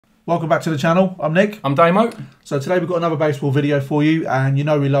Welcome back to the channel. I'm Nick. I'm Damo. So today we've got another baseball video for you, and you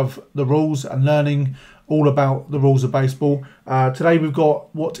know we love the rules and learning all about the rules of baseball. Today we've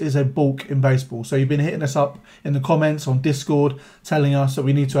got what is a balk in baseball. So you've been hitting us up in the comments on Discord telling us that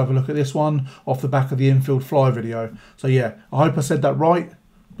we need to have a look at this one off the back of the infield fly video. So yeah, I hope I said that right,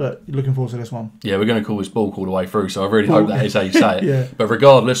 but looking forward to this one. Yeah, we're going to call this balk all the way through, so I really hope that is how you say it. Yeah. But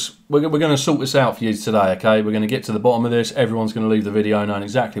regardless, we're going to sort this out for you today, okay? We're going to get to the bottom of this. Everyone's going to leave the video knowing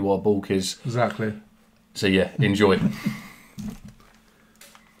exactly what a balk is. Exactly. So yeah, enjoy.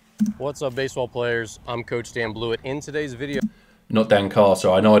 What's up, baseball players? I'm Coach Dan Blewett. In today's video... Not Dan Carter.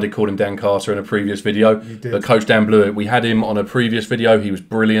 I know I did call him Dan Carter in a previous video, but Coach Dan Blewett, we had him on a previous video. He was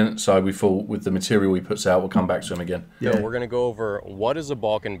brilliant, so we thought with the material he puts out, we'll come back to him again. Yeah. We're going to go over what is a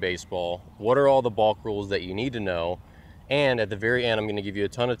balk in baseball, what are all the balk rules that you need to know, and at the very end, I'm going to give you a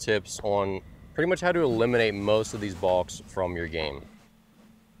ton of tips on pretty much how to eliminate most of these balks from your game.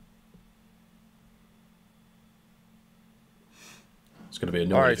 It's going to be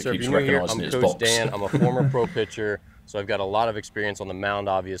annoying if so it keeps if you're new here, recognising I'm its Coach box. Dan. I'm a former pro pitcher, so I've got a lot of experience on the mound,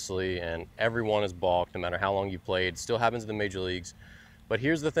 obviously, and everyone is balked, no matter how long you played. Still happens in the major leagues. But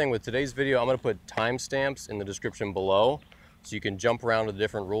here's the thing with today's video, I'm going to put timestamps in the description below, so you can jump around to the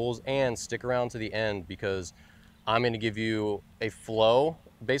different rules and stick around to the end, because I'm going to give you a flow,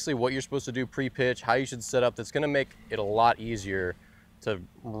 basically what you're supposed to do pre-pitch, how you should set up. That's going to make it a lot easier to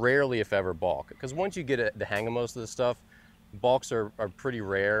rarely, if ever, balk. Because once you get the hang of most of this stuff, balks are pretty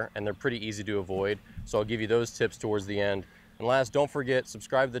rare and they're pretty easy to avoid. So I'll give you those tips towards the end. And last, don't forget,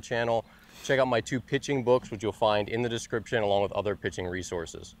 subscribe to the channel. Check out my 2 pitching books, which you'll find in the description, along with other pitching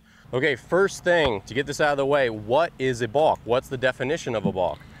resources. Okay, first thing, to get this out of the way, what is a balk? What's the definition of a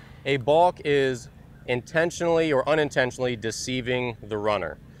balk? A balk is intentionally or unintentionally deceiving the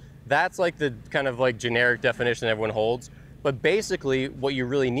runner. That's like the kind of like generic definition everyone holds. But basically, what you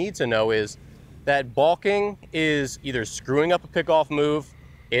really need to know is that balking is either screwing up a pickoff move,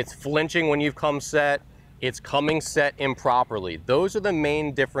 it's flinching when you've come set, it's coming set improperly. Those are the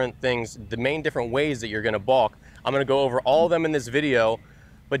main different things, the main different ways that you're gonna balk. I'm gonna go over all of them in this video,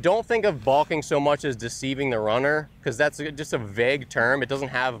 but don't think of balking so much as deceiving the runner, because that's just a vague term. It doesn't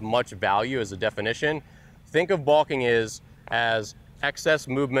have much value as a definition. Think of balking as excess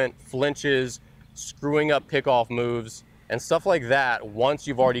movement, flinches, screwing up pickoff moves, and stuff like that once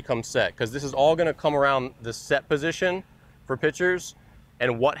you've already come set, because this is all going to come around the set position for pitchers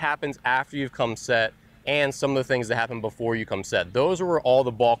and what happens after you've come set and some of the things that happen before you come set. Those are where all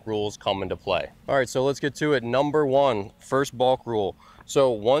the balk rules come into play. All right, so let's get to it. Number 1, first balk rule. So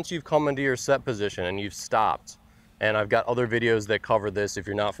once you've come into your set position and you've stopped, and I've got other videos that cover this if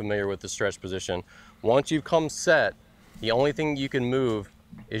you're not familiar with the stretch position, once you've come set, the only thing you can move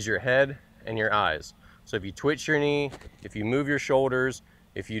is your head and your eyes. So if you twitch your knee, if you move your shoulders,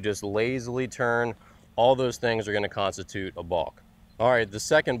 if you just lazily turn, all those things are going to constitute a balk. All right, the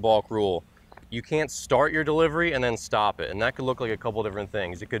second balk rule, you can't start your delivery and then stop it. And that could look like a couple different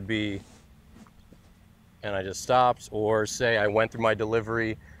things. It could be, and I just stopped, or say I went through my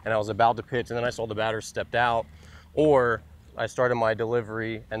delivery and I was about to pitch and then I saw the batter stepped out, or I started my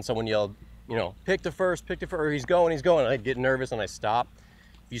delivery and someone yelled, you know, pick to first, or he's going, and I get nervous and I stop.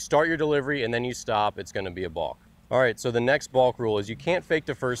 If you start your delivery and then you stop, it's going to be a balk. All right, so the next balk rule is you can't fake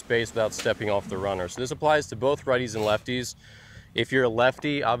to first base without stepping off the runner. So this applies to both righties and lefties. If you're a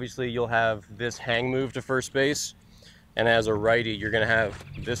lefty, obviously you'll have this hang move to first base. And as a righty, you're going to have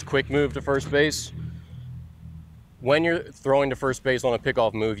this quick move to first base. When you're throwing to first base on a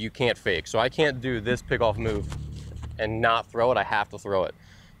pickoff move, you can't fake. So I can't do this pickoff move and not throw it. I have to throw it.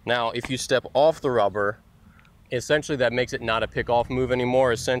 Now, if you step off the rubber, essentially that makes it not a pickoff move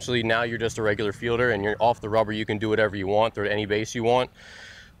anymore. Essentially now you're just a regular fielder and you're off the rubber, you can do whatever you want, throw to any base you want.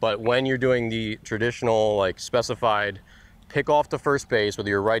 But when you're doing the traditional, like, specified pickoff to first base, whether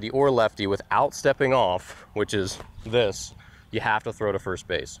you're righty or lefty, without stepping off, which is this, you have to throw to first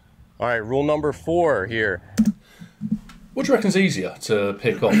base. All right, rule number 4 here. What do you reckon's easier to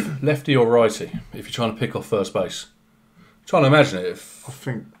pick off, lefty or righty, if you're trying to pick off first base? I'm trying to imagine it if... I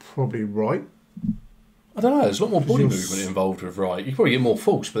think probably right. I don't know, there's a lot more body movement involved with right. You probably get more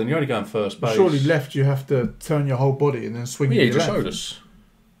force, but then you're only going first base. Surely left you have to turn your whole body and then swing with your you just left. showed us.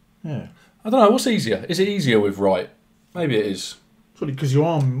 Yeah. I don't know, what's easier? Is it easier with right? Maybe it is. Surely because your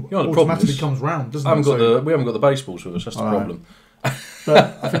arm the problem automatically is, comes round, doesn't we it? haven't got the baseballs with us, that's the problem.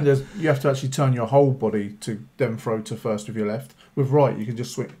 But I think you have to actually turn your whole body to then throw to first with your left. With right, you can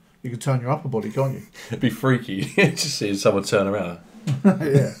just swing. You can turn your upper body, can't you? It'd be freaky just seeing someone turn around.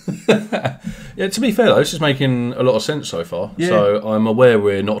 Yeah. Yeah, to be fair though, this is making a lot of sense so far. Yeah. So I'm aware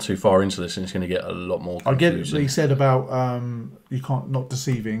we're not too far into this and it's going to get a lot more confusing. I get what he said about you can't, not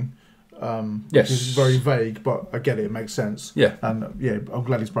deceiving, yes. which is very vague, but I get it, it makes sense. Yeah. And yeah, I'm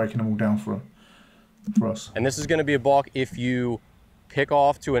glad he's breaking them all down for us. And this is going to be a balk if you pick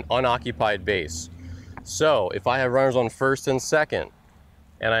off to an unoccupied base. So if I have runners on first and second,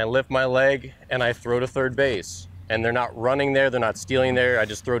 and I lift my leg and I throw to third base, and they're not running there, they're not stealing there, I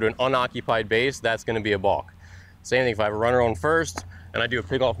just throw to an unoccupied base, that's going to be a balk. Same thing if I have a runner on first and I do a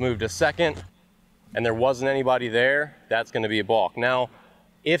pick-off move to second and there wasn't anybody there, that's going to be a balk. Now,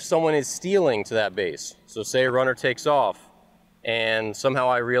 if someone is stealing to that base, so say a runner takes off and somehow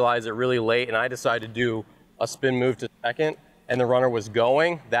I realize it really late and I decide to do a spin move to second and the runner was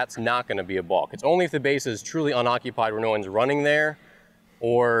going, that's not going to be a balk. It's only if the base is truly unoccupied where no one's running there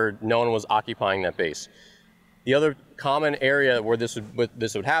or no one was occupying that base. The other common area where this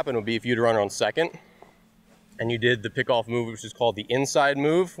would happen would be if you'd run on second and you did the pickoff move, which is called the inside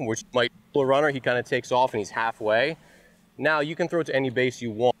move, which might pull a runner, he kind of takes off and he's halfway. Now you can throw it to any base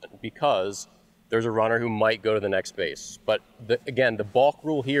you want because there's a runner who might go to the next base. But again, the balk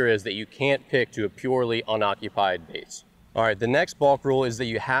rule here is that you can't pick to a purely unoccupied base. All right, the next balk rule is that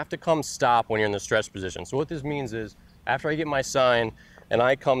you have to come stop when you're in the stretch position. So what this means is after I get my sign and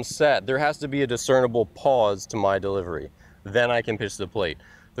I come set, there has to be a discernible pause to my delivery. Then I can pitch to the plate.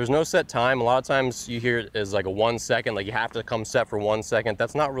 There's no set time. A lot of times you hear it as like a 1 second, like you have to come set for 1 second.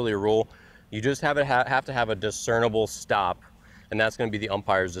 That's not really a rule. You just have to have a discernible stop, and that's going to be the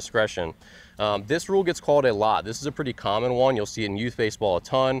umpire's discretion. This rule gets called a lot. This is a pretty common one. You'll see it in youth baseball a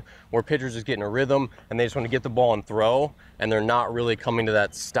ton, where pitchers just get in a rhythm and they just want to get the ball and throw, and they're not really coming to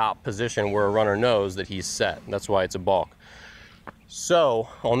that stop position where a runner knows that he's set. That's why it's a balk. So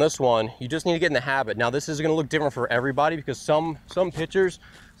on this one, you just need to get in the habit. Now this is going to look different for everybody because some pitchers,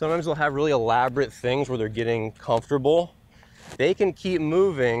 sometimes they'll have really elaborate things where they're getting comfortable. They can keep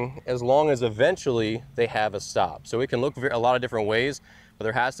moving as long as eventually they have a stop. So it can look a lot of different ways, but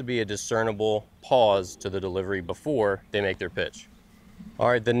there has to be a discernible pause to the delivery before they make their pitch. All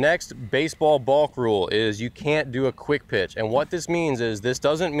right, the next baseball balk rule is you can't do a quick pitch. And what this means is this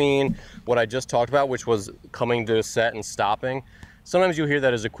doesn't mean what I just talked about, which was coming to a set and stopping. Sometimes you'll hear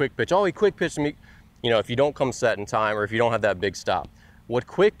that as a quick pitch. Oh, he quick pitched me, if you don't come set in time or if you don't have that big stop. What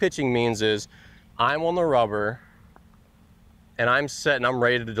quick pitching means is I'm on the rubber and I'm set and I'm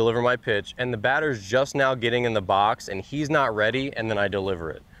ready to deliver my pitch and the batter's just now getting in the box and he's not ready and then I deliver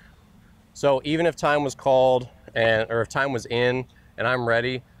it. So even if time was called or if time was in and I'm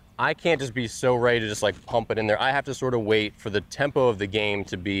ready, I can't just be so ready to just like pump it in there. I have to sort of wait for the tempo of the game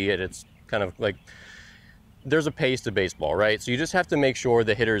to be at its kind of like, there's a pace to baseball, right? So you just have to make sure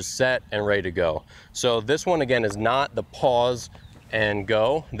the hitter's set and ready to go. So this one again is not the pause and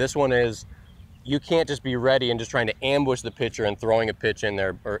go. This one is you can't just be ready and just trying to ambush the pitcher and throwing a pitch in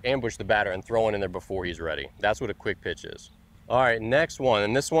there, or ambush the batter and throwing in there before he's ready. That's what a quick pitch is. All right, next one,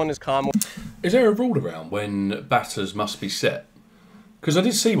 and this one is common. Is there a rule around when batters must be set? Because I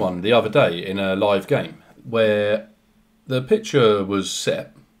did see one the other day in a live game where the pitcher was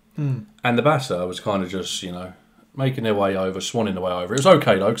set and the batter was kind of just, making their way over, swanning their way over. It was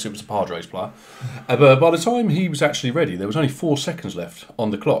okay though, because it was a Padres player. But by the time he was actually ready, there was only 4 seconds left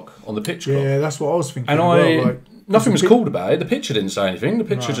on the clock, on the pitch clock. Yeah, that's what I was thinking. And nothing was called about it. The pitcher didn't say anything. The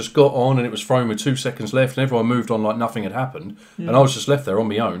pitcher just got on and it was thrown with 2 seconds left and everyone moved on like nothing had happened. Yeah. And I was just left there on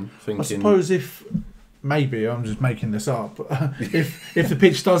my own thinking... I suppose if, maybe, I'm just making this up, if the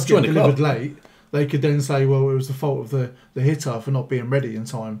pitch does get delivered late, they could then say, well, it was the fault of the hitter for not being ready in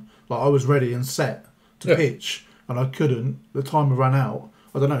time. Like, I was ready and set to pitch, and I couldn't. The timer ran out.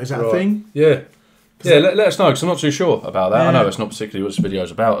 I don't know, is that a thing? Yeah. Yeah, let us know, because I'm not too sure about that. Yeah. I know it's not particularly what this video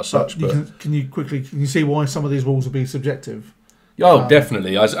is about as such. But can you see why some of these rules will be subjective? Oh,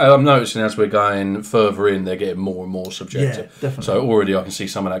 definitely. I'm noticing as we're going further in, they're getting more and more subjective. Yeah, definitely. So already I can see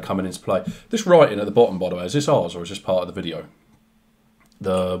some of that coming into play. This writing at the bottom, by the way, is this ours or is this part of the video?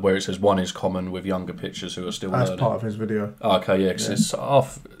 Where it says one is common with younger pitchers who are still learning. That's part of his video. Okay, yeah, because it's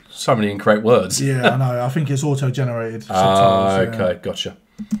off so many incorrect words. Yeah, I know. I think it's auto-generated. Okay, gotcha.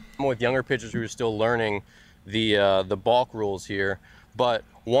 With younger pitchers who are still learning the balk rules here, but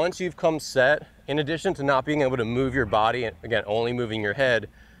once you've come set, in addition to not being able to move your body, and again, only moving your head,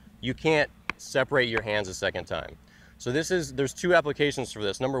 you can't separate your hands a second time. So there's 2 applications for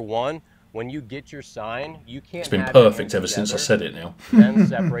this. Number 1, when you get your sign, you can't. It's been perfect ever since I said it now. Then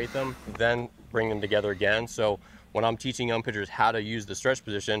separate them, then bring them together again. So when I'm teaching young pitchers how to use the stretch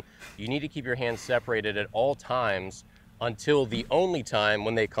position, you need to keep your hands separated at all times until the only time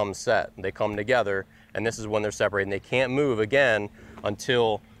when they come set. They come together, and this is when they're separated, and they can't move again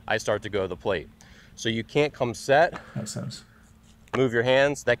until I start to go to the plate. So you can't come set. Makes sense. Move your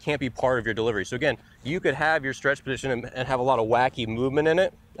hands. That can't be part of your delivery. So again, you could have your stretch position and have a lot of wacky movement in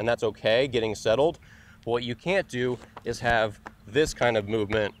it, and that's okay, getting settled. But what you can't do is have this kind of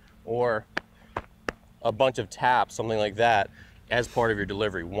movement or a bunch of taps, something like that, as part of your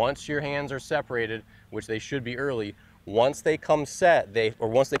delivery. Once your hands are separated, which they should be early, once they come set,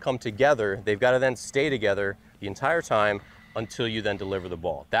 once they come together, they've got to then stay together the entire time until you then deliver the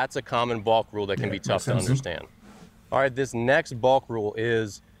ball. That's a common balk rule that can be tough to understand. All right, this next balk rule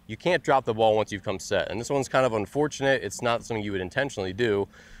is you can't drop the ball once you've come set. And this one's kind of unfortunate. It's not something you would intentionally do,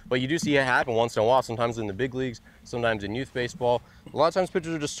 but you do see it happen once in a while, sometimes in the big leagues, sometimes in youth baseball. A lot of times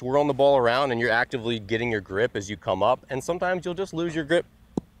pitchers are just swirling the ball around and you're actively getting your grip as you come up, and sometimes you'll just lose your grip,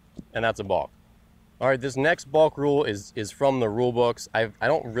 and that's a balk. All right, this next balk rule is from the rule books. I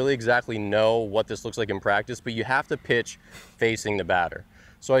don't really exactly know what this looks like in practice, but you have to pitch facing the batter.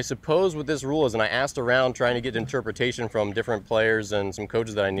 So I suppose what this rule is, and I asked around trying to get interpretation from different players and some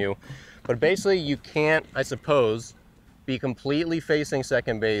coaches that I knew, but basically you can't, I suppose, be completely facing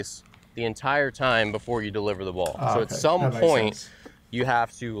second base the entire time before you deliver the ball. So at some point, you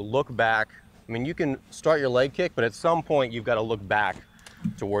have to look back. I mean, you can start your leg kick, but at some point you've got to look back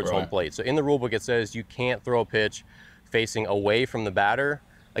towards home plate. So in the rule book it says you can't throw a pitch facing away from the batter.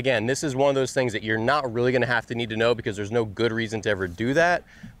 Again, this is one of those things that you're not really going to need to know because there's no good reason to ever do that,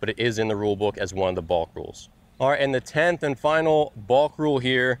 but it is in the rule book as one of the balk rules. All right, and the 10th and final balk rule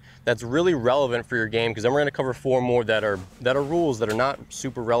here that's really relevant for your game, because then we're going to cover 4 more that are rules that are not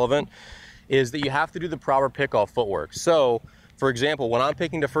super relevant, is that you have to do the proper pickoff footwork. So, for example, when I'm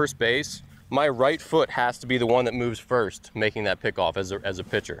picking to first base, my right foot has to be the one that moves first, making that pickoff as a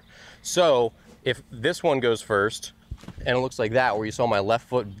pitcher. So if this one goes first, and it looks like that, where you saw my left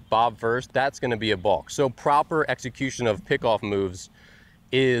foot bob first, that's going to be a balk. So proper execution of pickoff moves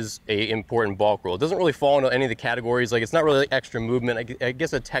is a important balk rule. It doesn't really fall into any of the categories. Like, it's not really like extra movement. I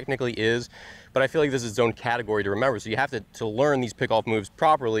guess it technically is, but I feel like this is its own category to remember. So you have to learn these pickoff moves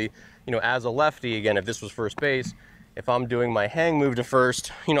properly. You know, as a lefty, again, if this was first base, if I'm doing my hang move to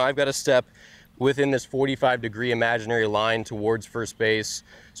first, you know, I've got to step within this 45-degree imaginary line towards first base.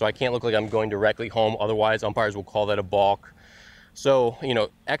 So I can't look like I'm going directly home. Otherwise, umpires will call that a balk. So, you know,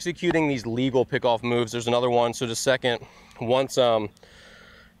 executing these legal pickoff moves. There's another one. So just second, once my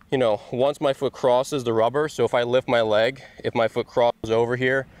foot crosses the rubber, so if I lift my leg, if my foot crosses over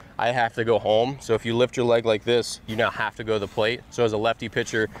here, I have to go home. So if you lift your leg like this, you now have to go to the plate. So as a lefty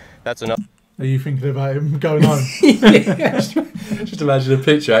pitcher, that's enough. Are you thinking about him going home? Yeah, just imagine a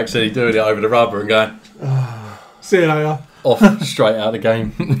pitcher actually doing it over the rubber and going, see you later. Off straight out of the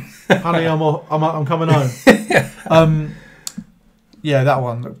game. Honey, I'm coming home. Yeah, that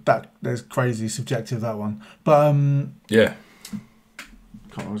one. There's crazy subjective, that one. But yeah.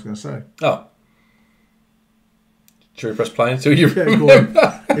 Can't remember what I was going to say. Oh. Should we press play until you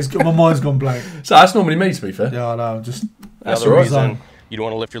remember? My mind's gone blank. So that's normally me, to be fair. Yeah, I know. Just that's the reason. You don't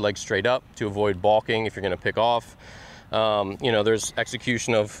want to lift your leg straight up to avoid balking if you're going to pick off. You know, there's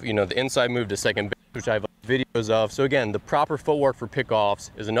execution of, you know, the inside move to second base, which I have videos of. So again, the proper footwork for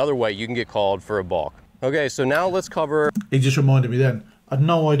pickoffs is another way you can get called for a balk. Okay, so now let's cover... He just reminded me then. I had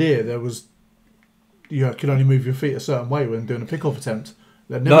no idea you could only move your feet a certain way when doing a pickoff attempt.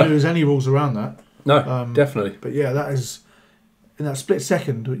 There never knew any rules around that. No, definitely. But yeah, that is... In that split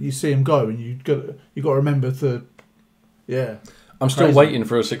second, you see him go, and you got to remember to... Yeah. I'm still waiting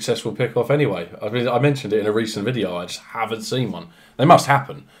for a successful pickoff anyway. I mean, I mentioned it in a recent video. I just haven't seen one. They must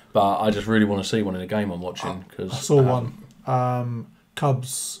happen, but I just really want to see one in a game I'm watching. I saw one.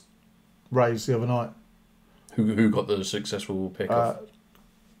 Cubs Rays the other night. Who got the successful pickoff?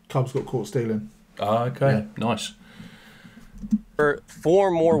 Cubs got caught stealing. Okay, yeah. Nice. There are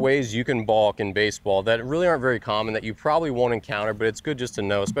 4 more ways you can balk in baseball that really aren't very common, that you probably won't encounter, but it's good just to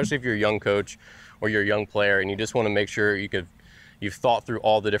know, especially if you're a young coach or you're a young player and you just want to make sure you've thought through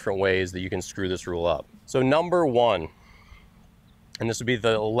all the different ways that you can screw this rule up. So number 1, and this would be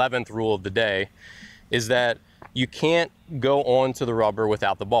the 11th rule of the day, is that you can't go onto the rubber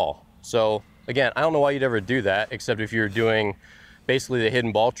without the ball. So again, I don't know why you'd ever do that, except if you're doing basically the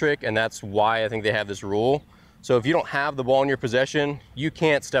hidden ball trick, and that's why I think they have this rule. So if you don't have the ball in your possession, you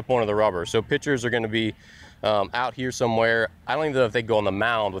can't step onto the rubber. So pitchers are going to be out here somewhere. I don't even know if they go on the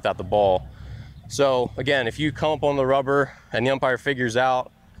mound without the ball. So again, if you come up on the rubber and the umpire figures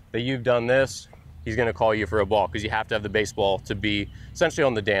out that you've done this, he's going to call you for a balk, because you have to have the baseball to be essentially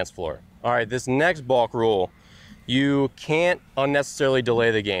on the dance floor. All right, this next balk rule You can't unnecessarily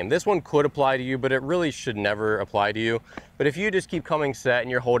delay the game. This one could apply to you, but it really should never apply to you. But if you just keep coming set and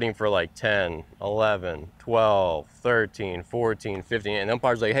you're holding for like 10, 11, 12, 13, 14, 15, and the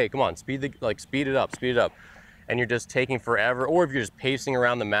umpire's like, hey, come on, speed it up, and you're just taking forever, or if you're just pacing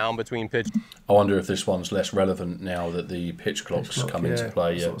around the mound between pitches. I wonder if this one's less relevant now that the pitch clocks come into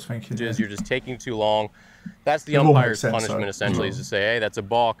play. That's what I was thinking, You're just taking too long. That's the umpire's punishment, essentially, is to say, hey, that's a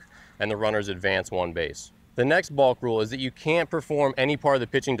balk, and the runners advance 1 base. The next balk rule is that you can't perform any part of the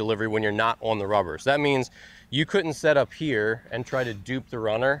pitching delivery when you're not on the rubber. So that means you couldn't set up here and try to dupe the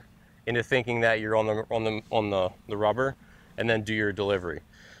runner into thinking that you're on the rubber and then do your delivery.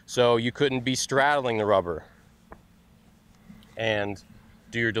 So you couldn't be straddling the rubber and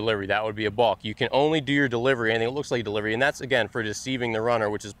do your delivery. That would be a balk. You can only do your delivery, anything that looks like delivery, and that's, again, for deceiving the runner,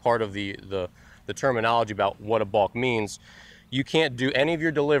 which is part of the terminology about what a balk means. You can't do any of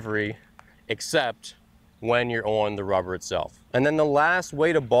your delivery except when you're on the rubber itself. And then the last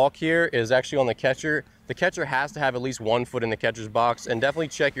way to balk here is actually on the catcher. The catcher has to have at least 1 foot in the catcher's box, and definitely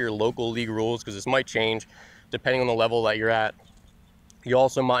check your local league rules because this might change depending on the level that you're at. You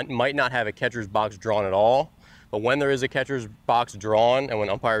also might not have a catcher's box drawn at all, but when there is a catcher's box drawn and when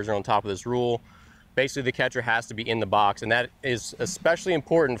umpires are on top of this rule, basically the catcher has to be in the box, and that is especially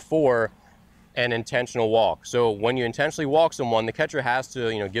important for an intentional walk. So when you intentionally walk someone, the catcher has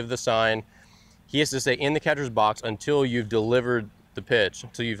to, give the sign. He has to stay in the catcher's box until you've delivered the pitch,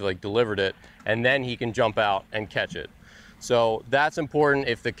 until you've delivered it, and then he can jump out and catch it. So that's important.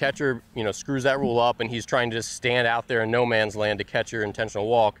 If the catcher, screws that rule up and he's trying to just stand out there in no man's land to catch your intentional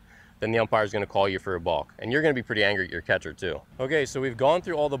walk, then the umpire is going to call you for a balk. And you're going to be pretty angry at your catcher too. Okay, so we've gone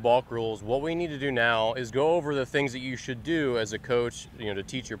through all the balk rules. What we need to do now is go over the things that you should do as a coach, to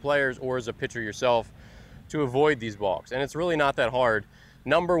teach your players, or as a pitcher yourself, to avoid these balks. And it's really not that hard.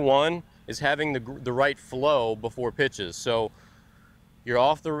 Number 1 is having the right flow before pitches. So you're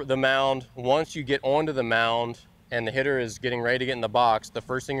off the mound. Once you get onto the mound and the hitter is getting ready to get in the box, the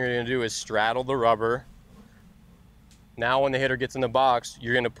first thing you're going to do is straddle the rubber. Now when the hitter gets in the box,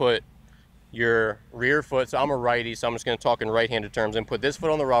 you're going to put your rear foot, so I'm a righty, so I'm just going to talk in right-handed terms, and put this foot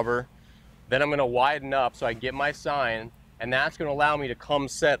on the rubber. Then I'm going to widen up so I get my sign, and that's going to allow me to come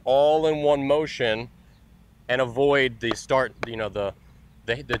set all in one motion and avoid the start,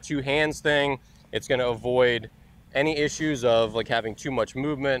 the two hands thing. It's going to avoid any issues of having too much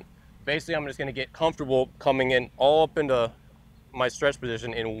movement. Basically, I'm just going to get comfortable coming in all up into my stretch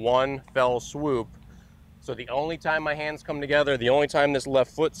position in one fell swoop. So the only time my hands come together, the only time this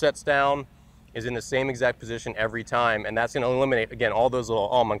left foot sets down, is in the same exact position every time. And that's going to eliminate, again, all those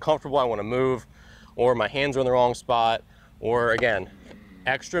little, I'm uncomfortable, I want to move, or my hands are in the wrong spot, or again,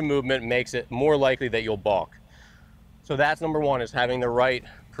 extra movement makes it more likely that you'll balk. So that's number 1, is having the right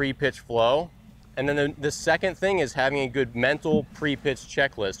pre-pitch flow. And then the second thing is having a good mental pre-pitch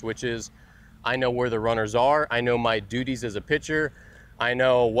checklist, which is, I know where the runners are, I know my duties as a pitcher, I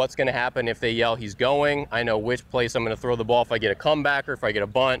know what's going to happen if they yell he's going, I know which place I'm going to throw the ball if I get a comeback or if I get a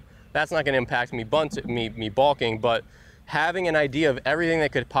bunt. That's not going to impact me balking, but having an idea of everything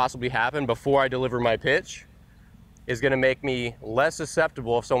that could possibly happen before I deliver my pitch is going to make me less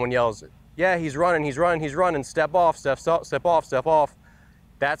susceptible if someone yells, yeah, he's running, step off, step off.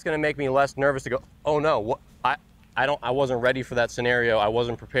 That's going to make me less nervous to go, oh no, I wasn't ready for that scenario. I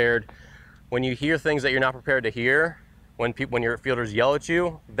wasn't prepared. When you hear things that you're not prepared to hear, when your fielders yell at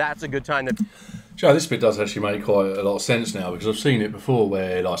you, that's a good time to... Joe, this bit does actually make quite a lot of sense now, because I've seen it before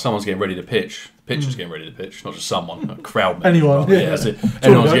where someone's getting ready to pitch, the pitcher's getting ready to pitch, not just someone, a crowd member. Anyone, yeah. That's it.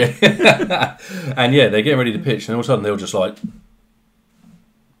 Anyone's getting... And yeah, they're getting ready to pitch, and all of a sudden they'll just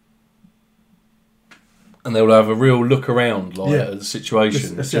and they'll have a real look around at the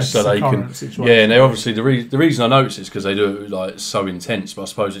situation, just so they can. Situation. Yeah, and they're obviously the reason I notice is because they do it so intense. But I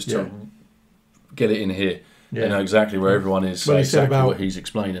suppose it's to get it in here. Yeah. They know exactly where everyone is. Well, exactly what he's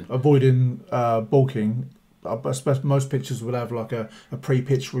explaining. Avoiding balking. I suppose most pitchers would have a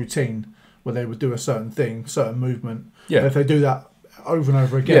pre-pitch routine where they would do a certain thing, certain movement. Yeah. But if they do that over and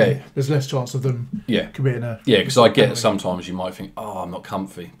over again, there's less chance of them committing a... Yeah, because I get sometimes you might think, I'm not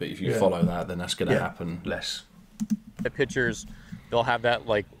comfy, but if you follow that, then that's going to happen less. The pitchers, they'll have that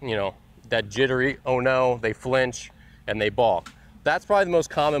that jittery, oh no, they flinch and they balk. That's probably the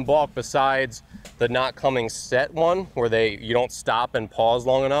most common balk besides the not coming set one, where you don't stop and pause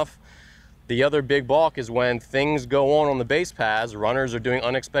long enough. The other big balk is when things go on the base paths, runners are doing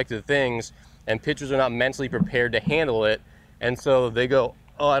unexpected things, and pitchers are not mentally prepared to handle it. And so they go,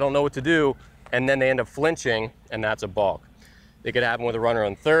 oh, I don't know what to do. And then they end up flinching, and that's a balk. It could happen with a runner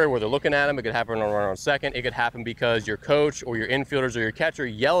on third where they're looking at him. It could happen on a runner on second. It could happen because your coach or your infielders or your catcher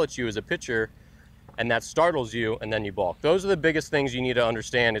yell at you as a pitcher, and that startles you, and then you balk. Those are the biggest things you need to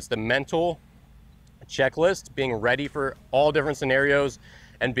understand. It's the mental checklist, being ready for all different scenarios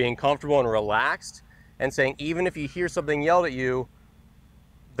and being comfortable and relaxed, and saying even if you hear something yelled at you,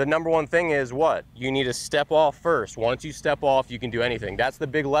 the number one thing is what? You need to step off first. Once you step off, you can do anything. That's the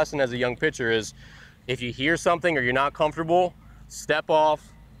big lesson as a young pitcher is if you hear something or you're not comfortable, step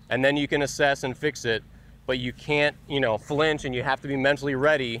off, and then you can assess and fix it. But you can't, flinch, and you have to be mentally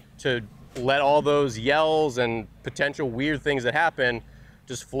ready to let all those yells and potential weird things that happen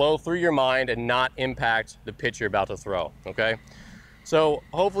just flow through your mind and not impact the pitch you're about to throw, okay? So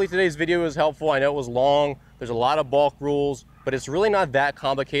hopefully today's video was helpful. I know it was long. There's a lot of balk rules, but it's really not that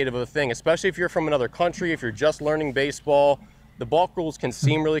complicated of a thing, especially if you're from another country, if you're just learning baseball. The balk rules can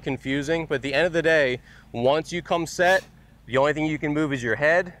seem really confusing, but at the end of the day, once you come set, the only thing you can move is your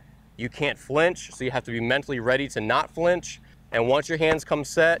head. You can't flinch, so you have to be mentally ready to not flinch. And once your hands come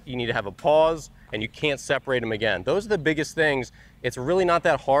set, you need to have a pause, and you can't separate them again. Those are the biggest things. It's really not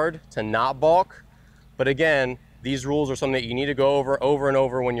that hard to not balk, but again, these rules are something that you need to go over and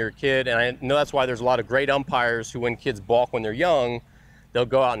over when you're a kid, and I know that's why there's a lot of great umpires who, when kids balk when they're young, they'll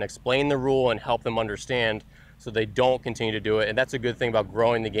go out and explain the rule and help them understand so they don't continue to do it, and that's a good thing about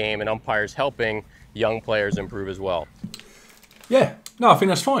growing the game and umpires helping young players improve as well. Yeah, no, I think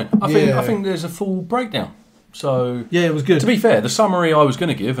that's fine. I think there's a full breakdown. So yeah, it was good. To be fair, the summary I was going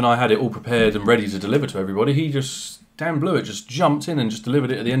to give, and I had it all prepared and ready to deliver to everybody, he just, Dan Blewett, just jumped in and just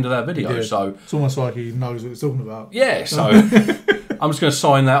delivered it at the end of that video. So it's almost like he knows what he's talking about. Yeah, so I'm just going to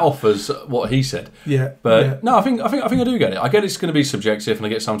sign that off as what he said. Yeah, but no, I think I do get it. I get it's going to be subjective, and I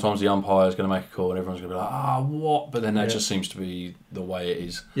get sometimes the umpire is going to make a call, and everyone's going to be like, what? But then that just seems to be the way it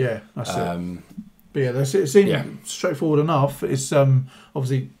is. Yeah, that's it. But yeah, it seems straightforward enough. It's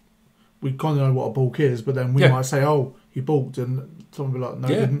obviously we kind of know what a balk is, but then we might say, "Oh, he balked," and someone will be like, "No,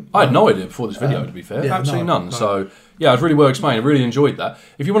 he didn't." I had no idea before this video. To be fair, absolutely none. No. So yeah, it was really well explained. I really enjoyed that.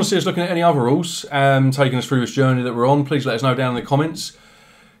 If you want to see us looking at any other rules, taking us through this journey that we're on, please let us know down in the comments.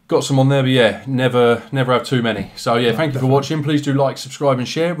 Got some on there, but yeah, never have too many. So yeah, thank you for watching. Please do like, subscribe, and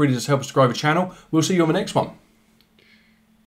share. It really does help us to grow the channel. We'll see you on the next one.